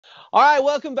All right,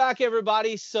 welcome back,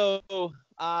 everybody. So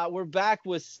we're back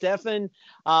with Stefan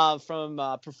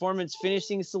from Performance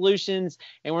Finishing Solutions,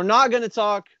 and we're not going to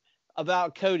talk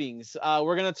about coatings.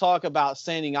 We're going to talk about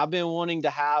sanding. I've been wanting to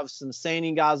have some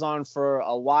sanding guys on for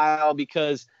a while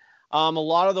because a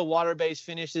lot of the water-based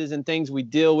finishes and things we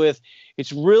deal with,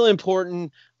 it's really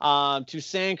important to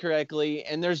sand correctly.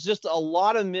 And there's just a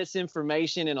lot of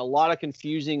misinformation and a lot of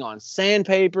confusing on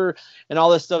sandpaper and all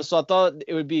this stuff. So I thought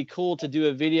it would be cool to do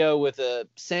a video with a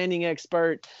sanding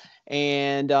expert.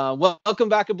 And welcome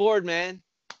back aboard, man.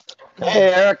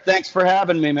 Hey, Eric. Thanks for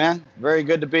having me, man. Very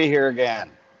good to be here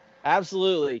again.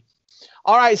 Absolutely.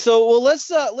 All right. So, well, let's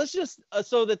just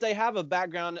so that they have a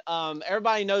background.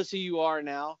 Everybody knows who you are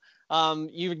now.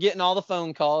 You're getting all the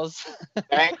phone calls.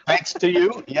 Thanks to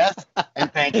you. Yes.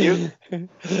 And thank you.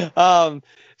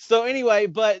 So anyway,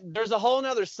 but there's a whole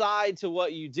nother side to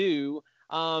what you do.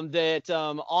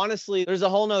 Honestly, there's a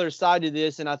whole nother side to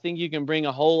this. And I think you can bring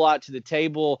a whole lot to the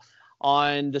table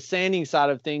on the sanding side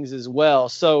of things as well.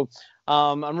 So,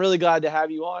 I'm really glad to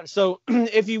have you on. So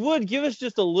if you would give us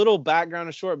just a little background,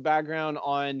 a short background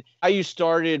on how you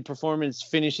started Performance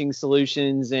Finishing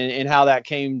Solutions and how that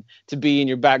came to be in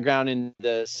your background in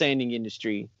the sanding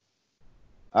industry.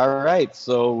 All right.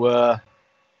 So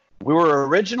we were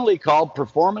originally called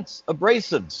Performance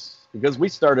Abrasives because we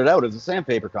started out as a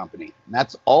sandpaper company. And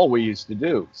that's all we used to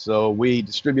do. So we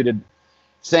distributed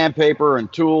sandpaper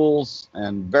and tools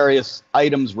and various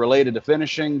items related to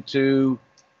finishing to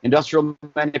industrial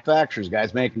manufacturers,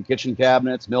 guys making kitchen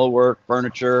cabinets, millwork,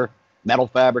 furniture, metal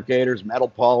fabricators, metal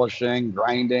polishing,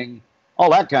 grinding, all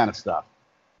that kind of stuff.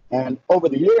 And over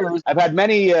the years, I've had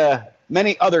many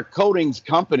other coatings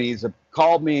companies have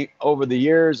called me over the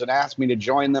years and asked me to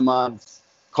join them on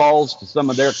calls to some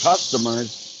of their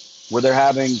customers where they're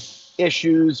having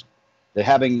issues, they're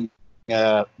having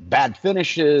bad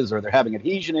finishes, or they're having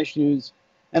adhesion issues.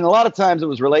 And a lot of times it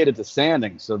was related to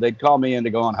sanding. So they'd call me in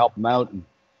to go and help them out and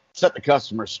set the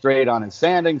customer straight on his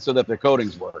sanding so that their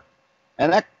coatings work.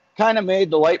 And that kind of made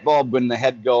the light bulb in the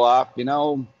head go off. You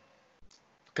know,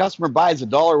 if a customer buys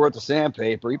 $1 worth of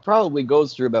sandpaper, he probably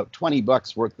goes through about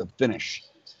 $20 worth of finish.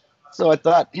 So I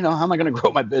thought, you know, how am I going to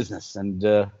grow my business?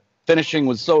 And finishing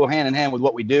was so hand in hand with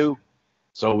what we do.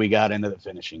 So we got into the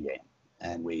finishing game.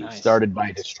 And we started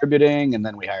by distributing, and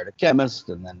then we hired a chemist,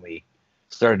 and then we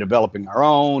started developing our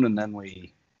own, and then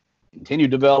we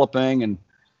continued developing, and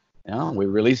you know, we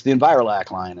released the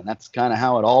Envirolac line, and that's kind of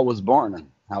how it all was born and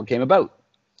how it came about.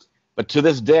 But to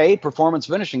this day, Performance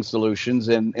Finishing Solutions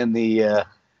in the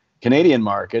Canadian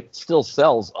market still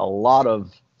sells a lot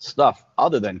of stuff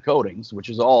other than coatings, which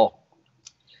is all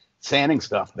sanding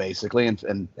stuff, basically,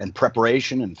 and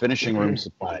preparation and finishing room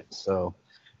supplies. So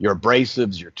your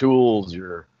abrasives, your tools,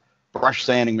 your brush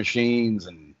sanding machines,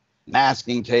 and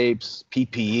masking tapes,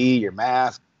 PPE, your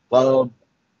mask, glove,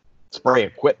 spray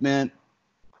equipment,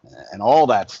 and all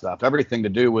that stuff, everything to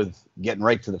do with getting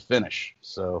right to the finish.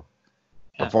 So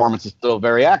Performance is still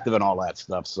very active in all that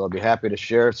stuff. So I'll be happy to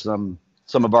share some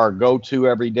of our go-to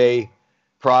everyday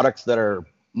products that are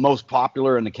most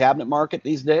popular in the cabinet market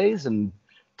these days, and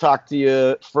talk to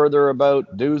you further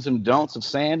about do's and don'ts of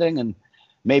sanding, and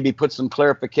maybe put some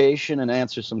clarification and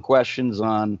answer some questions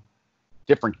on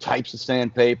different types of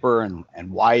sandpaper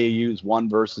and why you use one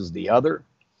versus the other.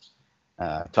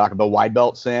 Talk about wide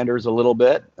belt sanders a little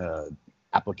bit,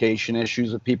 application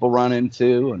issues that people run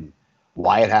into, and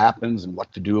why it happens, and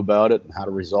what to do about it, and how to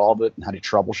resolve it, and how to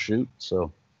troubleshoot.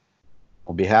 So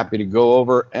I'll be happy to go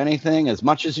over anything as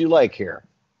much as you like here.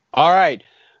 All right,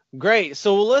 great.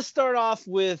 So let's start off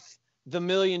with the $1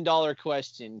 million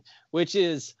question, which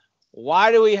is,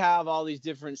 why do we have all these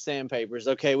different sandpapers?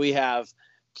 Okay, we have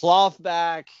cloth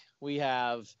back, we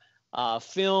have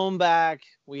film back,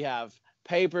 we have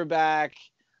paperback.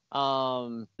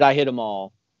 I hit them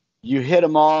all. You hit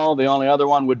them all. The only other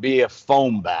one would be a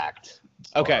foam backed.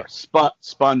 Okay.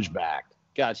 Sponge backed.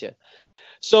 Gotcha.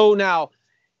 So now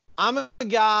I'm a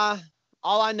guy.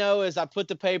 All I know is I put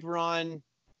the paper on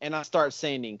and I start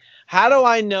sanding. How do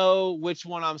I know which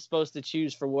one I'm supposed to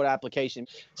choose for what application?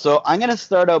 So I'm going to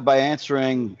start out by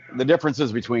answering the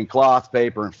differences between cloth,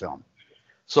 paper, and film.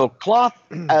 So cloth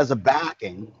as a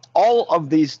backing, all of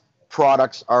these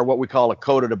products are what we call a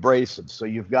coated abrasive. So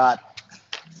you've got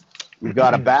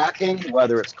a backing,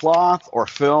 whether it's cloth or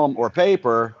film or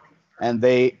paper, and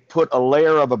they put a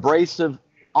layer of abrasive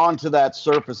onto that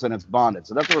surface and it's bonded.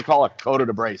 So that's what we call a coated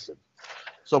abrasive.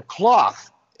 So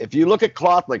cloth, if you look at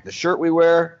cloth like the shirt we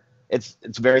wear, it's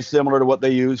very similar to what they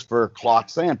use for cloth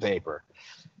sandpaper.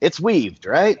 It's weaved,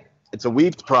 right? It's a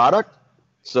weaved product.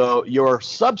 So your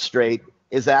substrate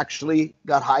is actually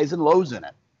got highs and lows in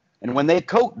it. And when they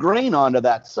coat grain onto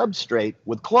that substrate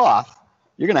with cloth,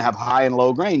 you're going to have high and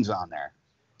low grains on there.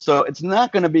 So it's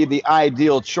not going to be the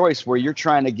ideal choice where you're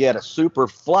trying to get a super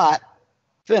flat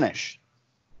finish.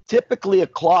 Typically, a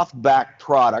cloth back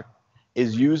product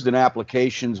is used in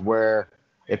applications where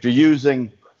if you're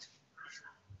using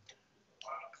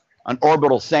an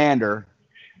orbital sander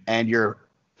and you're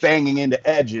banging into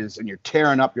edges and you're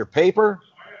tearing up your paper,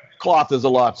 cloth is a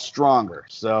lot stronger.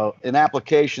 So in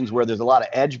applications where there's a lot of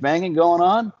edge banging going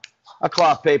on, a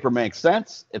cloth paper makes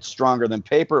sense. It's stronger than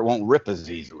paper. It won't rip as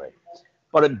easily,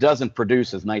 but it doesn't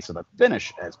produce as nice of a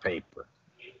finish as paper.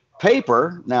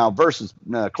 Paper, now versus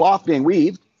cloth being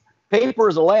weaved, paper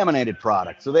is a laminated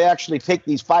product. So they actually take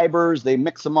these fibers, they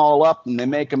mix them all up, and they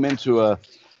make them into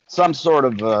some sort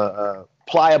of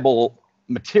pliable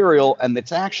material, and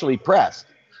it's actually pressed.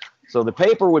 So the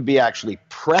paper would be actually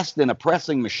pressed in a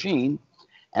pressing machine,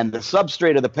 and the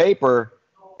substrate of the paper,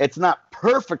 it's not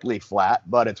perfectly flat,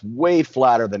 but it's way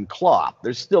flatter than cloth.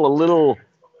 There's still a little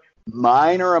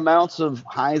minor amounts of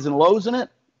highs and lows in it,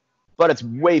 but it's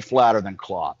way flatter than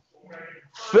cloth.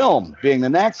 Film being the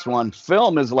next one,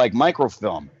 film is like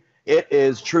microfilm. It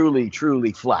is truly,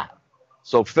 truly flat.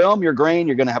 So film your grain,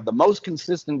 you're going to have the most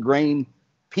consistent grain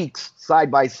peaks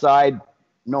side by side,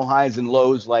 no highs and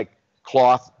lows like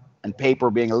cloth, and paper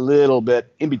being a little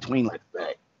bit in between, let's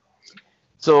say.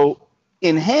 So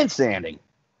in hand sanding,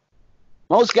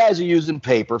 most guys are using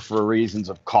paper for reasons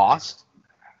of cost,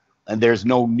 and there's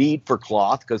no need for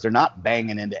cloth because they're not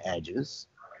banging into edges.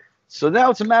 So now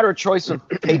it's a matter of choice of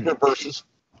paper versus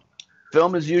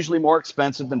film. Is usually more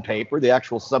expensive than paper. The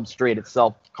actual substrate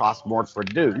itself costs more to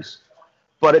produce,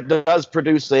 but it does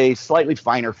produce a slightly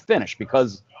finer finish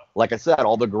because, like I said,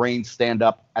 all the grains stand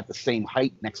up at the same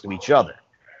height next to each other.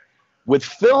 With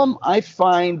film, I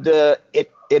find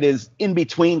it is in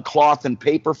between cloth and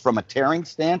paper from a tearing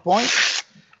standpoint.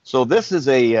 So this is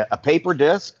a paper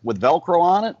disc with Velcro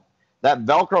on it. That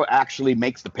Velcro actually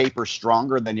makes the paper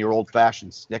stronger than your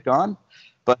old-fashioned stick-on,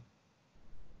 but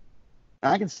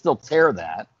I can still tear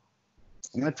that.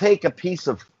 I'm going to take a piece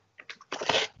of,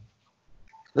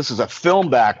 this is a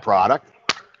film back product,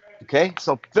 okay?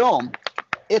 So film,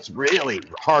 it's really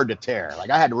hard to tear. Like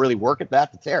I had to really work at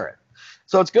that to tear it.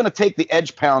 So it's going to take the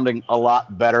edge pounding a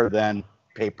lot better than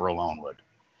paper alone would.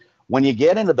 When you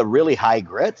get into the really high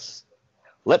grits,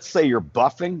 let's say you're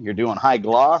buffing, you're doing high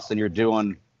gloss, and you're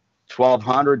doing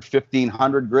 1200,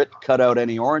 1500 grit, cut out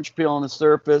any orange peel on the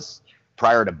surface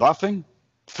prior to buffing,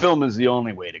 film is the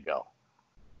only way to go.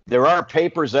 There are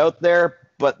papers out there,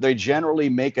 but they generally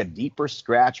make a deeper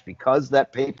scratch because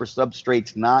that paper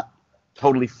substrate's not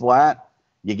totally flat.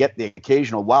 You get the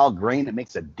occasional wild grain. It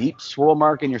makes a deep swirl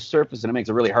mark in your surface, and it makes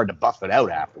it really hard to buff it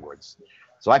out afterwards.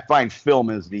 So I find film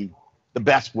is the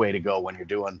best way to go when you're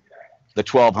doing the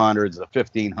 1200s, the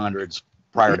 1500s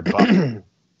prior to buffing.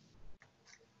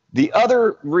 The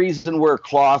other reason we're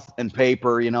cloth and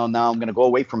paper, now I'm going to go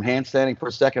away from hand sanding for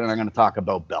a second, and I'm going to talk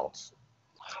about belts.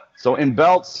 So in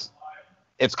belts,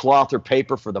 it's cloth or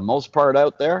paper for the most part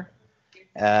out there.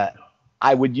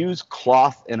 I would use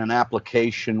cloth in an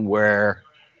application where,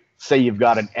 say you've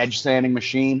got an edge sanding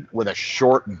machine with a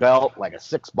short belt, like a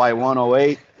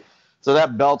 6x108. So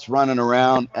that belt's running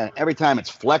around, and every time it's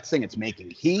flexing, it's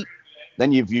making heat.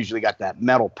 Then you've usually got that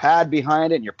metal pad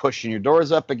behind it, and you're pushing your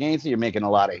doors up against it. You're making a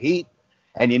lot of heat,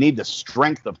 and you need the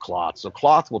strength of cloth. So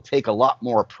cloth will take a lot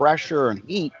more pressure and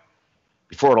heat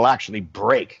before it'll actually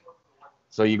break.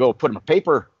 So you go put them a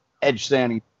paper edge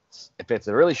sanding. If it's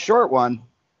a really short one,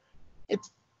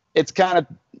 it's kind of,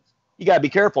 you got to be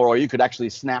careful, or you could actually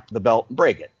snap the belt and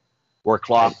break it. Or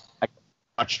cloth,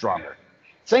 much stronger.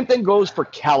 Same thing goes for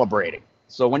calibrating.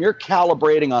 So when you're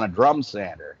calibrating on a drum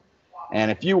sander, and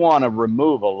if you want to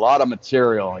remove a lot of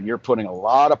material and you're putting a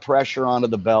lot of pressure onto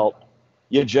the belt,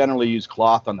 you generally use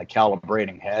cloth on the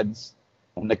calibrating heads.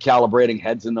 And the calibrating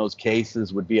heads in those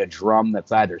cases would be a drum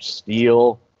that's either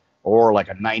steel or like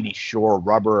a 90 Shore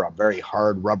rubber, a very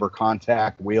hard rubber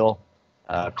contact wheel.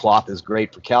 Cloth is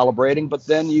great for calibrating, but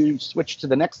then you switch to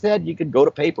the next head, you could go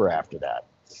to paper after that.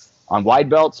 On wide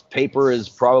belts, paper is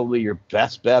probably your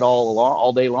best bet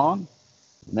all day long.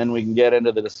 And then we can get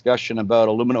into the discussion about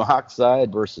aluminum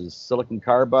oxide versus silicon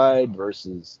carbide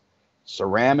versus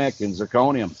ceramic and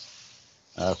zirconium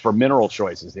for mineral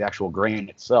choices, the actual grain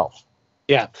itself.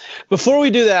 Yeah. Before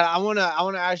we do that, I want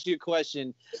to ask you a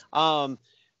question.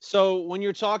 So when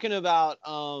you're talking about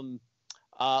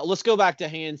let's go back to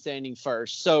hand sanding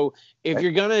first. So if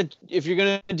you're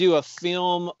gonna do a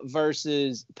film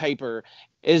versus paper,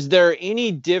 is there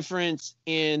any difference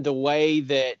in the way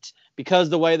that, because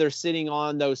the way they're sitting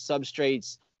on those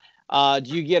substrates,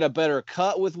 do you get a better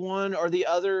cut with one or the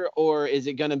other, or is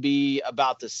it going to be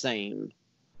about the same?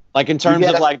 Like in terms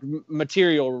of like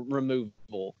material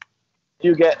removal?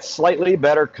 You get slightly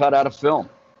better cut out of film,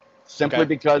 simply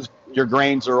because your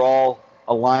grains are all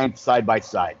aligned side by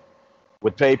side.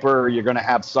 With paper, you're going to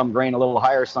have some grain a little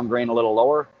higher, some grain a little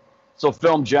lower. So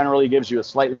film generally gives you a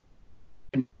slightly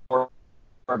more,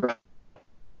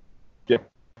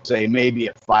 say maybe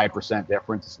a 5%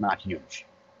 difference. It's not huge.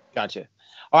 Gotcha.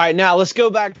 All right, now let's go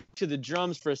back to the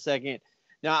drums for a second.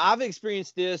 Now, I've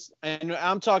experienced this, and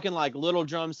I'm talking like little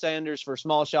drum sanders for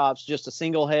small shops, just a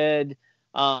single head,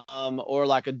 or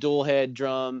like a dual head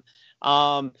drum.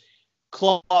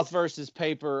 Cloth versus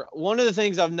paper. One of the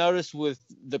things I've noticed with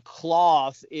the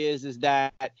cloth is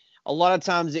that a lot of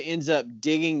times it ends up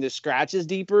digging the scratches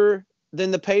deeper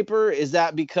than the paper. Is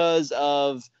that because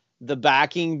of the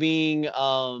backing being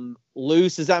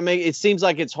loose? Does that make it seems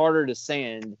like it's harder to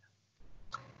sand?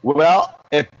 Well,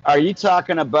 are you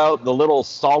talking about the little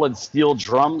solid steel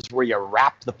drums where you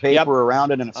wrap the paper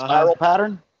around it in a spiral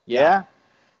pattern? Yeah.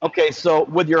 Okay, so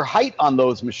with your height on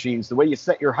those machines, the way you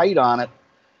set your height on it,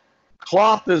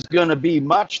 cloth is going to be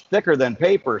much thicker than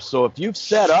paper. So if you've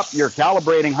set up your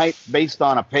calibrating height based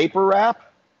on a paper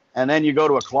wrap, and then you go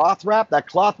to a cloth wrap, that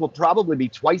cloth will probably be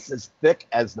twice as thick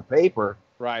as the paper.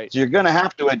 Right. So you're going to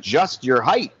have to adjust your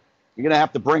height. You're going to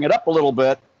have to bring it up a little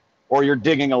bit, or you're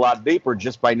digging a lot deeper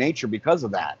just by nature because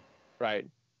of that. Right.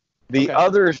 The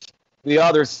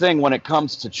other thing when it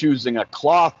comes to choosing a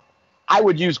cloth, I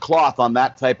would use cloth on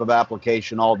that type of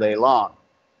application all day long.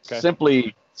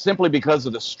 Simply because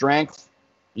of the strength.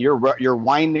 You're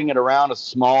winding it around a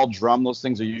small drum. Those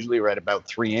things are usually right about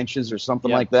 3 inches or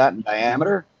something like that in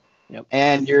diameter. Yep.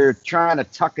 And you're trying to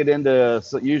tuck it into,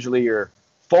 so usually you're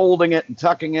folding it and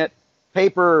tucking it.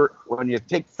 Paper, when you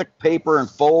take thick paper and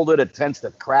fold it, it tends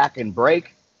to crack and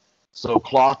break. So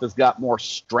cloth has got more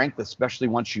strength, especially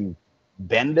once you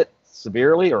bend it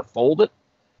severely or fold it.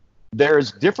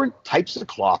 There's different types of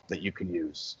cloth that you can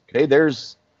use. Okay,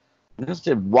 just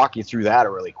to walk you through that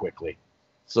really quickly.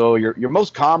 So your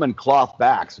most common cloth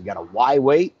backs, you got a Y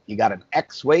weight, you got an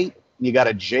X weight, and you got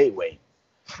a J weight.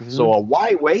 So a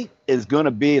Y weight is going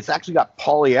to be, it's actually got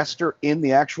polyester in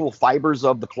the actual fibers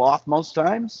of the cloth most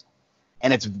times.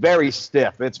 And it's very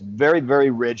stiff. It's very, very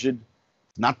rigid.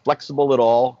 It's not flexible at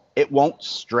all. It won't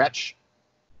stretch,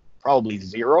 probably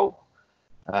zero.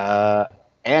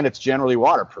 And it's generally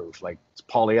waterproof, like it's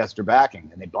polyester backing,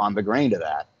 and they bond the grain to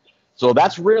that. So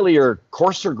that's really your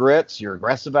coarser grits, your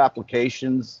aggressive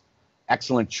applications.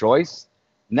 Excellent choice.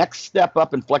 Next step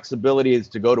up in flexibility is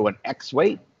to go to an X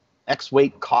weight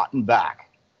cotton back.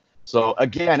 So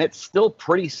again, it's still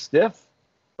pretty stiff,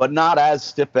 but not as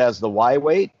stiff as the Y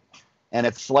weight, and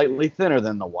it's slightly thinner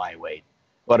than the Y weight.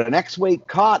 But an X weight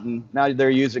cotton, now they're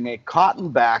using a cotton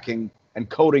backing and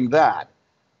coating that.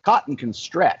 Cotton can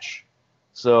stretch.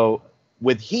 So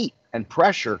with heat and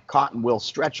pressure, cotton will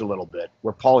stretch a little bit,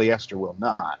 where polyester will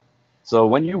not. So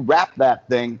when you wrap that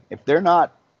thing, if they're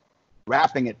not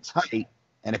wrapping it tight,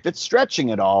 and if it's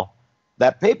stretching at all,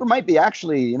 that paper might be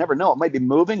actually, you never know, it might be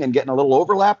moving and getting a little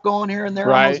overlap going here and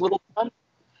there on those little ones.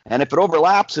 And if it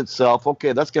overlaps itself,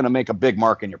 okay, that's going to make a big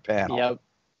mark in your panel. Yep.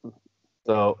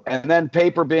 So, and then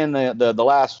paper being the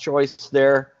last choice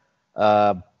there,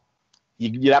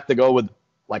 you'd have to go with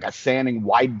like a sanding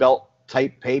wide belt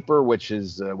type paper, which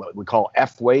is what we call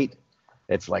F weight.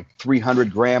 It's like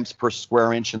 300 grams per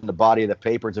square inch in the body of the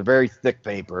paper. It's a very thick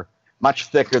paper, much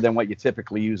thicker than what you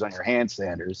typically use on your hand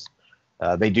sanders.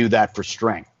 They do that for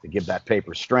strength, to give that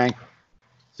paper strength.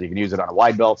 So you can use it on a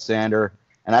wide belt sander.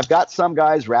 And I've got some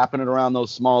guys wrapping it around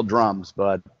those small drums,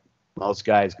 but most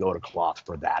guys go to cloth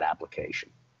for that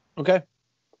application. Okay.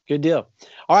 Good deal.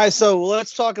 All right. So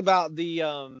let's talk about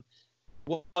the,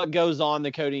 what goes on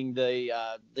the coating.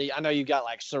 I know you've got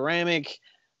like ceramic,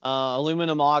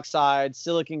 aluminum oxide,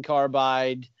 silicon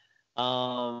carbide,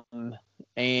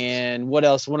 and what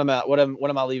else? What am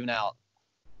I leaving out?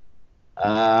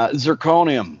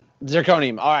 Zirconium.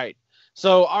 All right.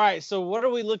 So what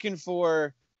are we looking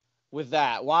for with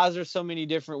that? Why is there so many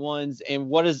different ones? And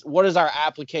what is our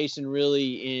application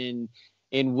really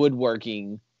in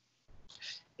woodworking?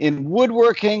 In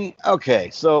woodworking, okay.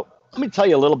 So let me tell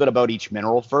you a little bit about each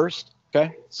mineral first.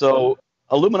 Okay. So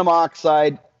aluminum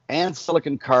oxide and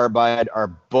silicon carbide are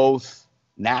both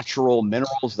natural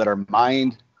minerals that are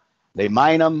mined. They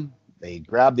mine them. They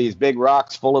grab these big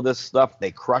rocks full of this stuff.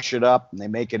 They crush it up, and they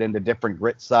make it into different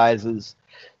grit sizes.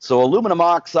 So aluminum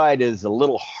oxide is a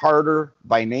little harder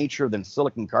by nature than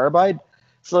silicon carbide.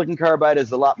 Silicon carbide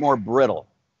is a lot more brittle.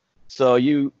 So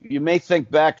you may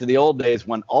think back to the old days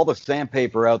when all the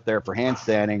sandpaper out there for hand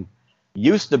sanding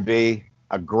used to be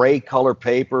a gray color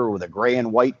paper with a gray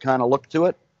and white kind of look to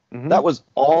it. Mm-hmm. That was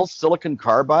all silicon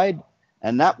carbide,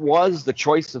 and that was the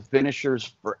choice of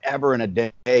finishers forever and a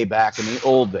day back in the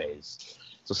old days.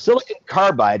 So silicon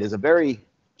carbide is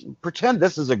pretend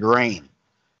this is a grain.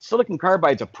 Silicon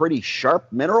carbide is a pretty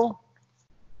sharp mineral,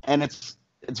 and it's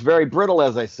very brittle,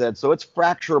 as I said, so it's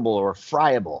fracturable or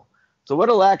friable. So what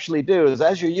it'll actually do is,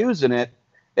 as you're using it,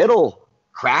 it'll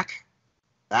crack.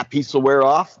 That piece will wear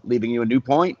off, leaving you a new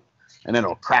point, and then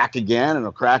it'll crack again, and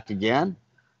it'll crack again,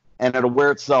 and it'll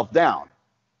wear itself down.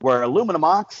 Where aluminum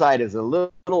oxide is a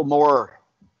little more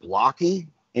blocky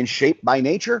in shape by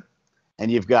nature,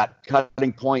 and you've got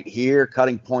cutting point here,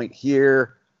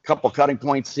 couple cutting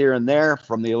points here and there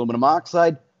from the aluminum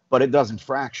oxide, but it doesn't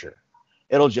fracture.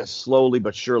 It'll just slowly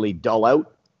but surely dull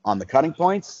out on the cutting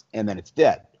points, and then it's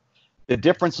dead. The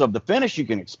difference of the finish you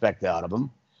can expect out of them,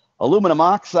 aluminum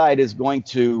oxide is going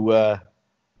to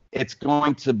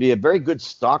be a very good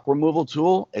stock removal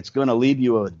tool. It's going to leave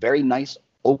you a very nice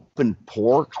open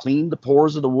pore, clean the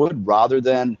pores of the wood rather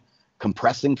than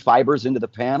compressing fibers into the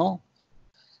panel.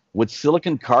 With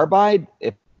silicon carbide,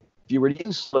 if you were to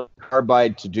use silicon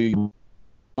carbide to do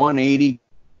 180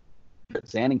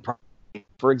 sanding,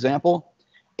 for example,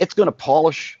 it's going to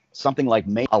polish something like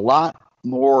a lot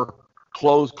more,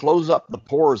 close up the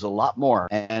pores a lot more,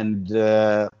 and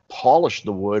polish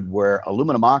the wood, where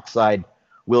aluminum oxide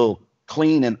will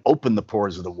clean and open the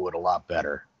pores of the wood a lot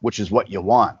better, which is what you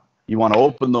want. You want to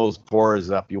open those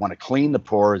pores up. You want to clean the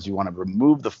pores. You want to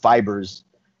remove the fibers,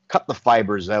 cut the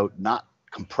fibers out, not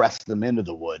compress them into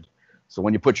the wood. So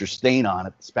when you put your stain on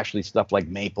it, especially stuff like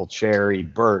maple, cherry,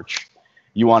 birch,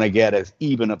 you want to get as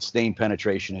even of stain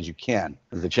penetration as you can.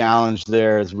 The challenge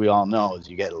there, as we all know, is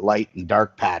you get light and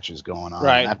dark patches going on.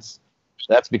 Right.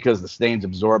 That's because the stain's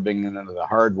absorbing into the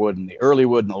hardwood and the early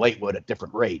wood and the late wood at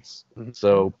different rates. Mm-hmm.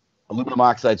 So aluminum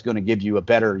oxide is going to give you a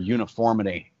better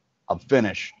uniformity of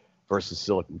finish versus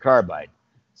silicon carbide.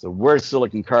 So where's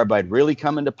silicon carbide really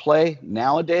come into play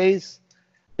nowadays?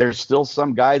 There's still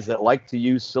some guys that like to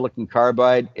use silicon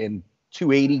carbide in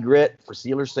 280 grit for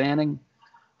sealer sanding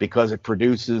because it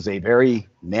produces a very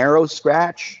narrow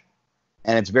scratch,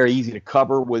 and it's very easy to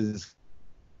cover with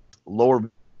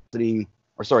lower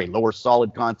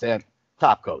solid content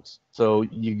top coats. So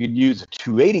you could use a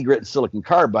 280 grit in silicon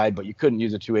carbide, but you couldn't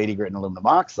use a 280 grit in aluminum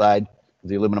oxide because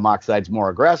the aluminum oxide is more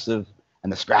aggressive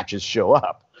and the scratches show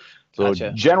up. So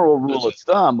gotcha. General rule of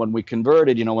thumb, when we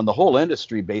converted, when the whole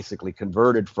industry basically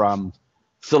converted from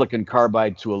silicon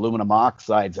carbide to aluminum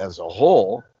oxides as a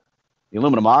whole, the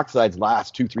aluminum oxides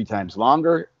last 2-3 times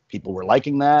longer. People were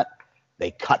liking that.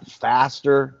 They cut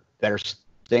faster, better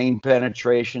stain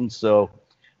penetration. So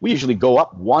we usually go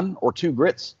up 1 or 2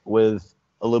 grits with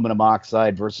aluminum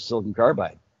oxide versus silicon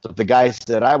carbide. So if the guy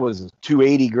said I was a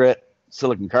 280 grit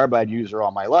silicon carbide user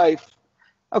all my life,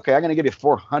 okay, I'm going to give you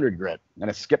 400 grit. I'm going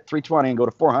to skip 320 and go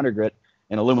to 400 grit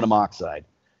in aluminum oxide.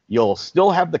 You'll still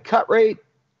have the cut rate,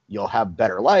 you'll have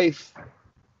better life,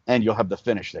 and you'll have the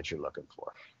finish that you're looking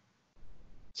for.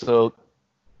 So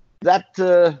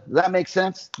that makes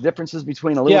sense? Differences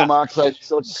between aluminum oxide and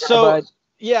silicon carbide?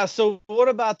 Yeah, so what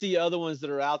about the other ones that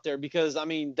are out there? Because,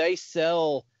 they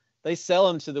sell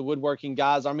them to the woodworking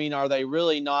guys. Are they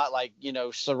really not like,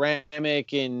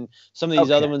 ceramic and some of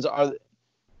these other ones are?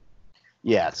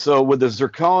 Yeah, so with the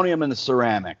zirconium and the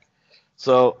ceramic.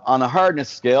 So on the hardness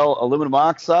scale, aluminum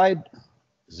oxide,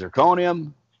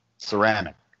 zirconium,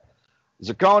 ceramic.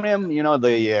 Zirconium,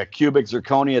 the cubic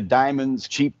zirconia diamonds,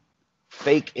 cheap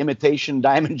fake imitation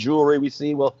diamond jewelry we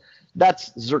see. Well, that's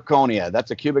zirconia.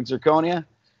 That's a cubic zirconia.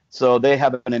 So they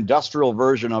have an industrial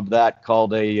version of that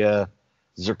called a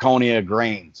zirconia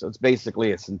grain. So it's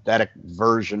basically a synthetic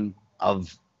version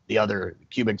of the other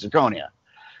cubic zirconia.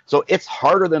 So it's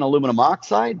harder than aluminum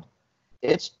oxide.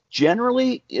 Its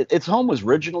home was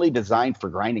originally designed for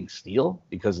grinding steel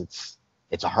because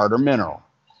it's a harder mineral.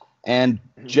 And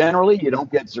generally you don't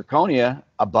get zirconia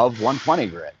above 120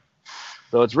 grit.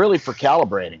 So it's really for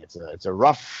calibrating. It's a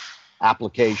rough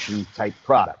application type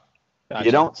product. Gotcha.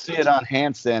 You don't see it on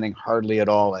hand sanding hardly at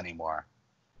all anymore.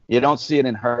 You don't see it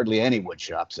in hardly any wood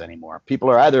shops anymore. People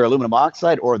are either aluminum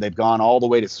oxide or they've gone all the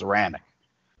way to ceramic.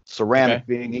 Ceramic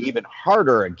being even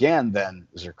harder again than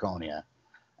zirconia.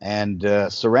 And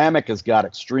ceramic has got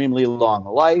extremely long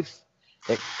life.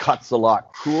 It cuts a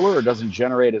lot cooler. It doesn't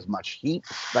generate as much heat,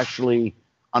 especially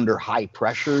under high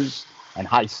pressures and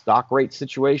high stock rate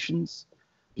situations.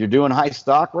 If you're doing high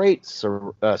stock rates,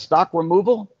 stock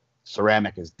removal,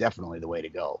 ceramic is definitely the way to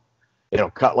go. It'll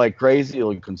cut like crazy.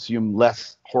 It'll consume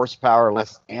less horsepower,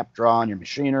 less amp draw on your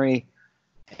machinery,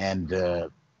 and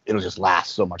it'll just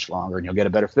last so much longer, and you'll get a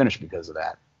better finish because of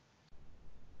that.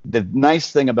 The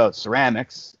nice thing about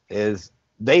ceramics is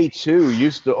they too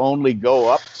used to only go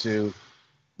up to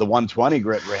the 120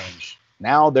 grit range.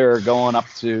 Now they're going up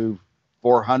to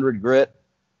 400 grit.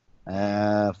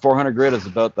 400 grit is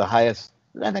about the highest.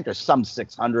 I think there's some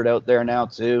 600 out there now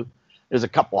too. There's a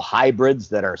couple hybrids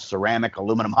that are ceramic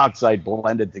aluminum oxide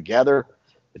blended together.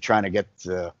 They're trying to get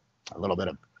a little bit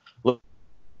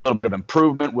of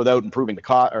improvement without improving the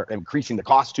cost or increasing the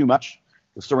cost too much.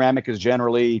 The ceramic is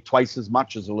generally twice as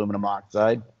much as aluminum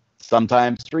oxide,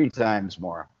 sometimes 3 times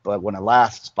more. But when it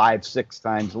lasts 5, 6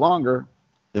 times longer,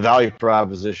 the value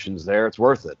proposition's there. It's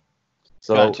worth it.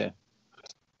 So Gotcha.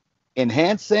 in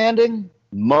hand sanding,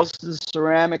 most of the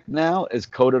ceramic now is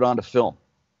coated onto film.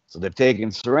 So they've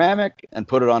taken ceramic and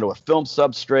put it onto a film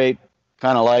substrate,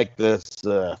 kind of like this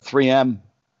 3M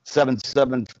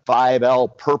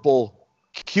 775L purple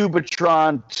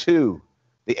Cubitron 2,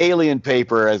 the alien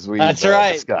paper, as we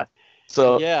discussed.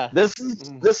 So yeah. This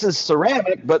is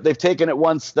ceramic, but they've taken it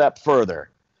one step further.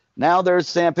 Now there's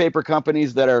sandpaper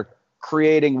companies that are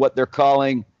creating what they're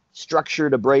calling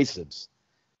structured abrasives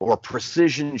or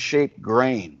precision shaped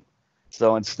grain.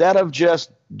 So instead of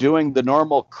just doing the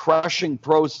normal crushing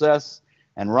process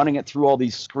and running it through all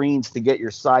these screens to get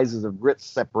your sizes of grit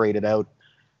separated out,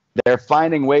 they're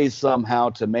finding ways somehow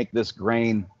to make this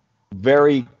grain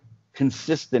very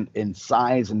consistent in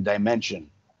size and dimension.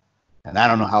 And I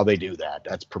don't know how they do that.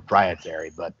 That's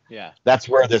proprietary, but yeah, that's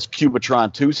where this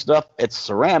Cubitron 2 stuff, it's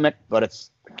ceramic, but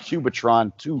it's the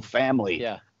Cubitron 2 family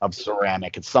of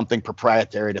ceramic. It's something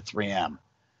proprietary to 3M.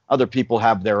 Other people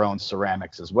have their own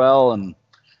ceramics as well, and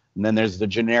then there's the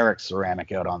generic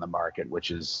ceramic out on the market,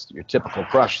 which is your typical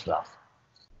crush stuff.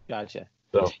 Gotcha.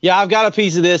 So, yeah, I've got a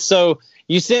piece of this. So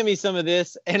you sent me some of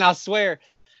this, and I swear,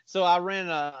 so I've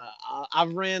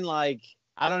ran like,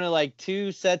 I don't know, like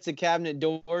 2 sets of cabinet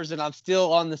doors, and I'm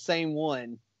still on the same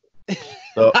one.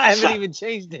 so I haven't even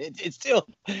changed it. It's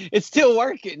still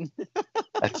working.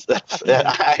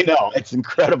 I know, it's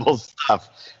incredible stuff.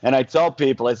 And I tell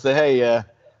people, I say, hey, I'm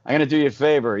gonna do you a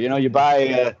favor. You know, you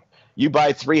buy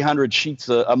 300 sheets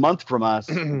a month from us,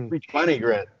 320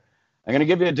 grit. I'm gonna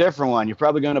give you a different one. You're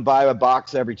probably gonna buy a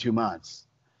box every 2 months.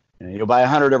 And you'll buy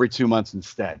 100 every 2 months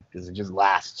instead, because it just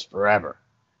lasts forever.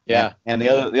 Yeah. And the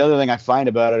other thing I find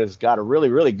about it is it's got a really,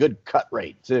 really good cut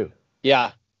rate too.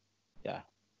 Yeah.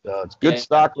 So it's good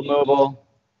stock removal.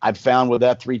 I've found with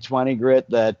that 320 grit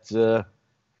that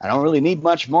I don't really need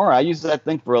much more. I use that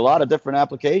thing for a lot of different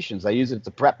applications. I use it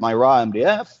to prep my raw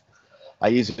MDF. I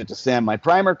use it to sand my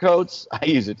primer coats. I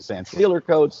use it to sand sealer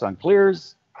coats on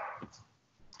clears. It's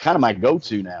kind of my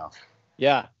go-to now.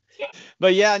 Yeah.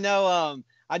 But yeah, no,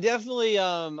 I definitely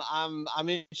I'm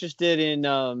interested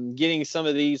in getting some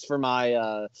of these for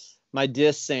my my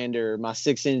disc sander, my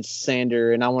 6-inch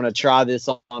sander, and I want to try this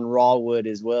on raw wood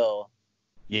as well.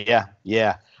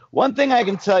 Yeah. One thing I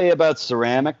can tell you about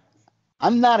ceramic,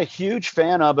 I'm not a huge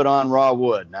fan of it on raw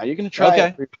wood. Now, you can try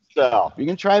it for yourself. You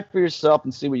can try it for yourself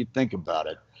and see what you think about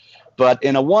it. But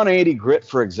in a 180 grit,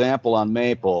 for example, on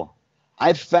maple,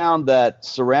 I've found that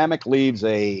ceramic leaves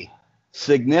a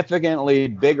significantly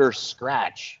bigger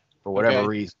scratch for whatever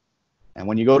reason. And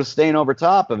when you go to stain over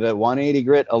top of it, 180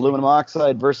 grit aluminum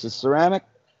oxide versus ceramic,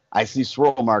 I see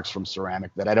swirl marks from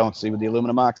ceramic that I don't see with the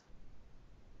aluminum oxide.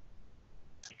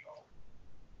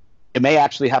 You may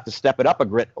actually have to step it up a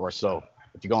grit or so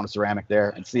if you go into ceramic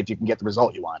there and see if you can get the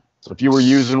result you want. So if you were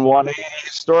using 180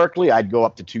 historically, I'd go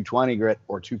up to 220 grit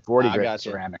or 240 grit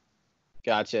ceramic.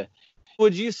 Gotcha.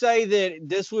 Would you say that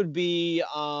this would be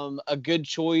a good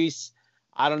choice?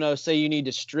 I don't know, say you need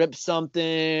to strip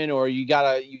something or you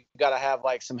gotta have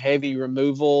like some heavy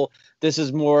removal. This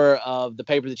is more of the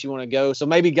paper that you want to go. So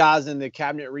maybe guys in the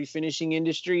cabinet refinishing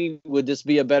industry, would this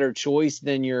be a better choice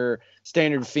than your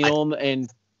standard film?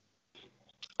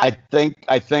 I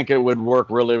think it would work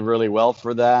really, really well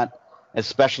for that.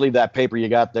 Especially that paper you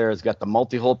got there has got the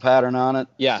multi-hole pattern on it.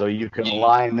 Yeah. So you can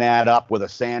line that up with a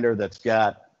sander that's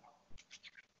got,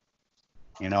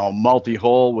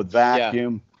 multi-hole with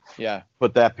vacuum. Yeah.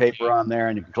 Put that paper on there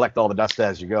and you can collect all the dust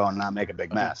as you go and not make a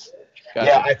big mess. Gotcha.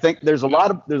 Yeah, I think there's a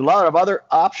lot of other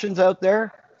options out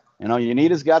there.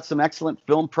 Unita's got some excellent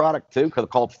film product too,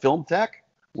 called Film Tech,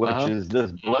 which is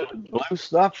this blue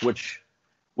stuff,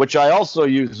 which I also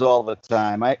use all the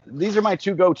time. These are my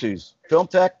 2 go-tos: Film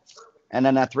Tech and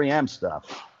then that 3M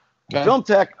stuff. Okay. Film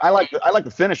Tech, I like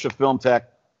the finish of Film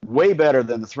Tech way better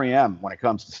than the 3M when it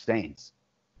comes to stains.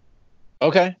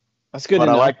 Okay, that's good. But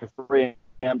I like the 3M.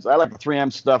 I like the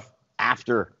 3M stuff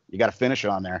after you got a finish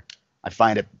on there. I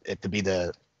find it to be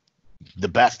the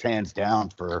best hands down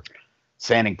for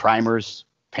sanding primers,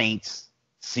 paints,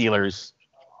 sealers,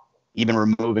 even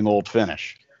removing old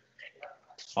finish.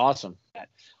 Awesome.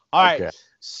 All right. Okay.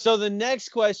 So the next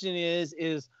question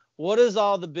is what is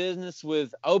all the business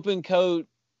with open coat,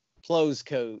 closed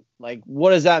coat? Like, what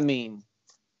does that mean?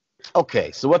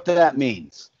 Okay, so what that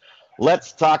means,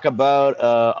 let's talk about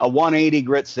a 180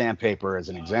 grit sandpaper as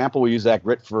an example. We use that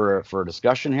grit for a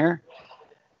discussion here.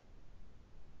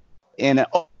 And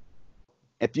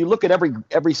if you look at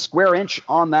every square inch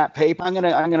on that paper, I'm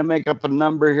gonna make up a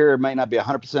number here. It might not be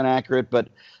 100% accurate, but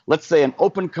let's say an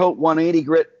open coat 180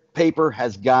 grit paper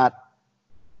has got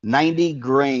 90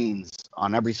 grains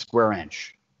on every square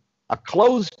inch. A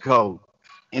closed coat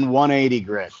in 180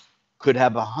 grit could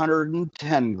have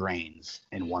 110 grains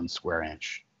in 1 square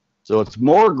inch. So it's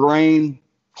more grain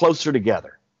closer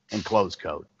together in closed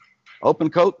coat.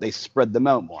 Open coat, they spread them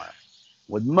out more.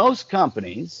 With most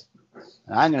companies,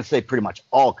 and I'm going to say pretty much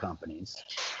all companies,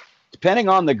 depending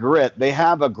on the grit, they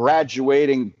have a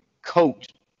graduating coat,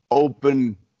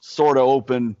 open, sort of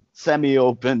open,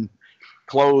 semi-open,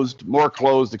 closed, more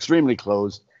closed, extremely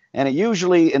closed. And it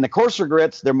usually, in the coarser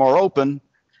grits, they're more open.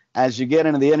 As you get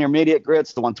into the intermediate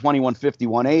grits, the 120, 150,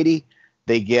 180,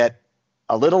 they get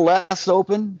a little less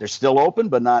open. They're still open,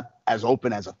 but not as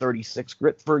open as a 36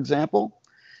 grit, for example.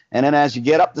 And then as you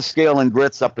get up the scale in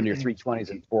grits up into your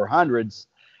 320s and 400s,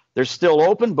 they're still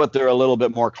open, but they're a little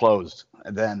bit more closed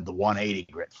than the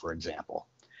 180 grit, for example.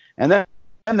 And then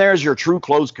there's your true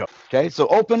closed coat. Okay, so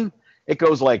open, it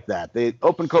goes like that. The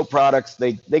open coat products,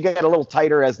 they get a little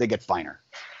tighter as they get finer.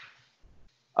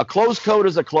 A closed coat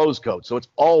is a closed coat, so it's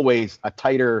always a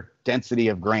tighter density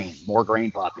of grain, more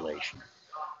grain population.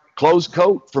 Closed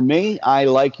coat, for me, I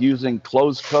like using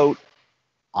closed coat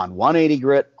on 180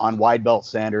 grit on wide belt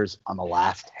sanders on the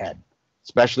last head,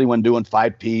 especially when doing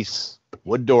 5-piece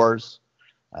wood doors.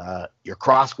 Your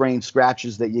cross grain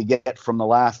scratches that you get from the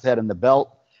last head in the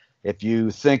belt. If you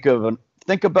think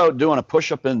about doing a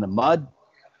push-up in the mud,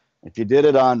 if you did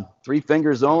it on 3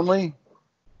 fingers only,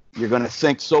 you're going to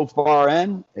sink so far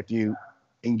in. If you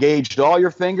engaged all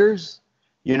your fingers,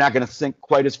 you're not going to sink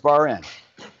quite as far in.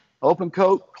 Open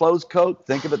coat, closed coat,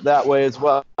 think of it that way as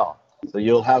well. So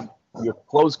you'll have your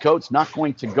closed coat's not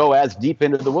going to go as deep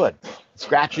into the wood.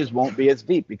 Scratches won't be as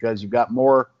deep because you've got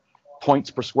more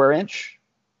points per square inch,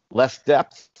 less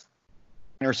depth,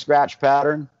 inner scratch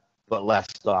pattern, but less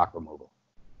stock removal.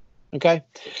 Okay.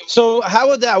 So how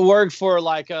would that work for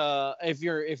like if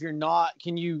you're not,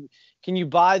 can you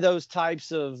buy those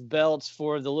types of belts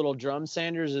for the little drum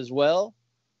sanders as well?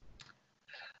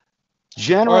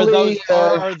 Generally,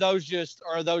 are those just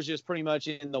pretty much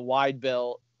in the wide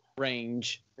belt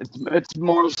range? It's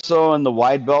more so in the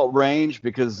wide belt range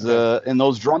because in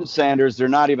those drum sanders, they're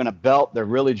not even a belt. They're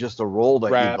really just a roll that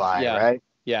you buy, right?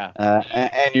 Yeah.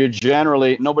 And you're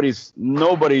generally, nobody's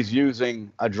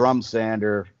using a drum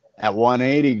sander at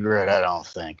 180 grit, I don't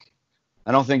think.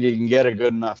 I don't think you can get a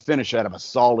good enough finish out of a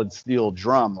solid steel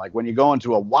drum. Like when you go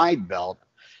into a wide belt,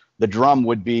 the drum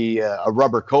would be a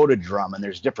rubber coated drum, and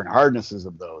there's different hardnesses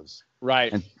of those.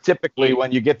 Right. And typically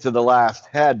when you get to the last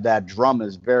head, that drum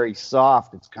is very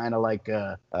soft. It's kind of like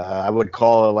I would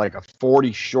call it like a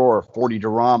 40 shore, 40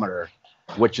 durometer,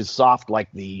 which is soft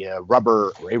like the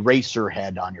rubber eraser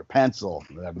head on your pencil,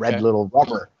 the red little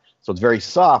rubber. So it's very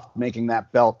soft, making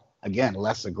that belt, again,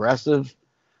 less aggressive,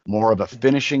 more of a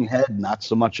finishing head, not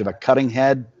so much of a cutting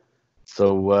head.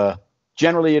 So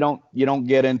generally you don't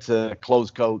get into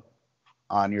closed coat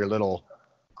on your little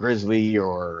grizzly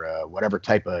or whatever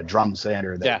type of drum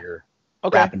sander that you're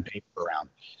wrapping paper around.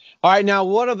 All right. Now,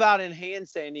 what about in hand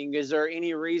sanding? Is there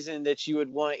any reason that you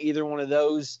would want either one of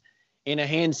those in a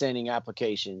hand sanding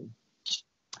application?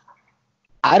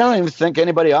 I don't even think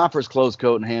anybody offers closed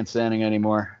coat and hand sanding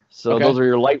anymore. So those are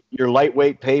your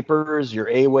lightweight papers, your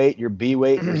A weight, your B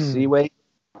weight, your C weight.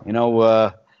 You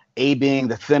know, A being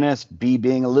the thinnest, B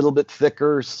being a little bit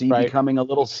thicker, C becoming a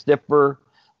little stiffer.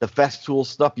 The Festool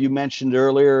stuff you mentioned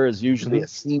earlier is usually a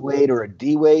C weight or a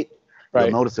D weight.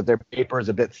 You'll notice that their paper is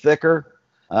a bit thicker.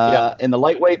 In the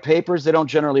lightweight papers, they don't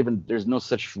generally even, there's no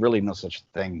such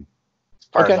thing, as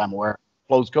far as I'm aware,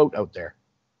 closed coat out there.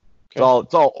 It's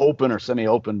all open or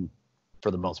semi-open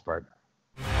for the most part.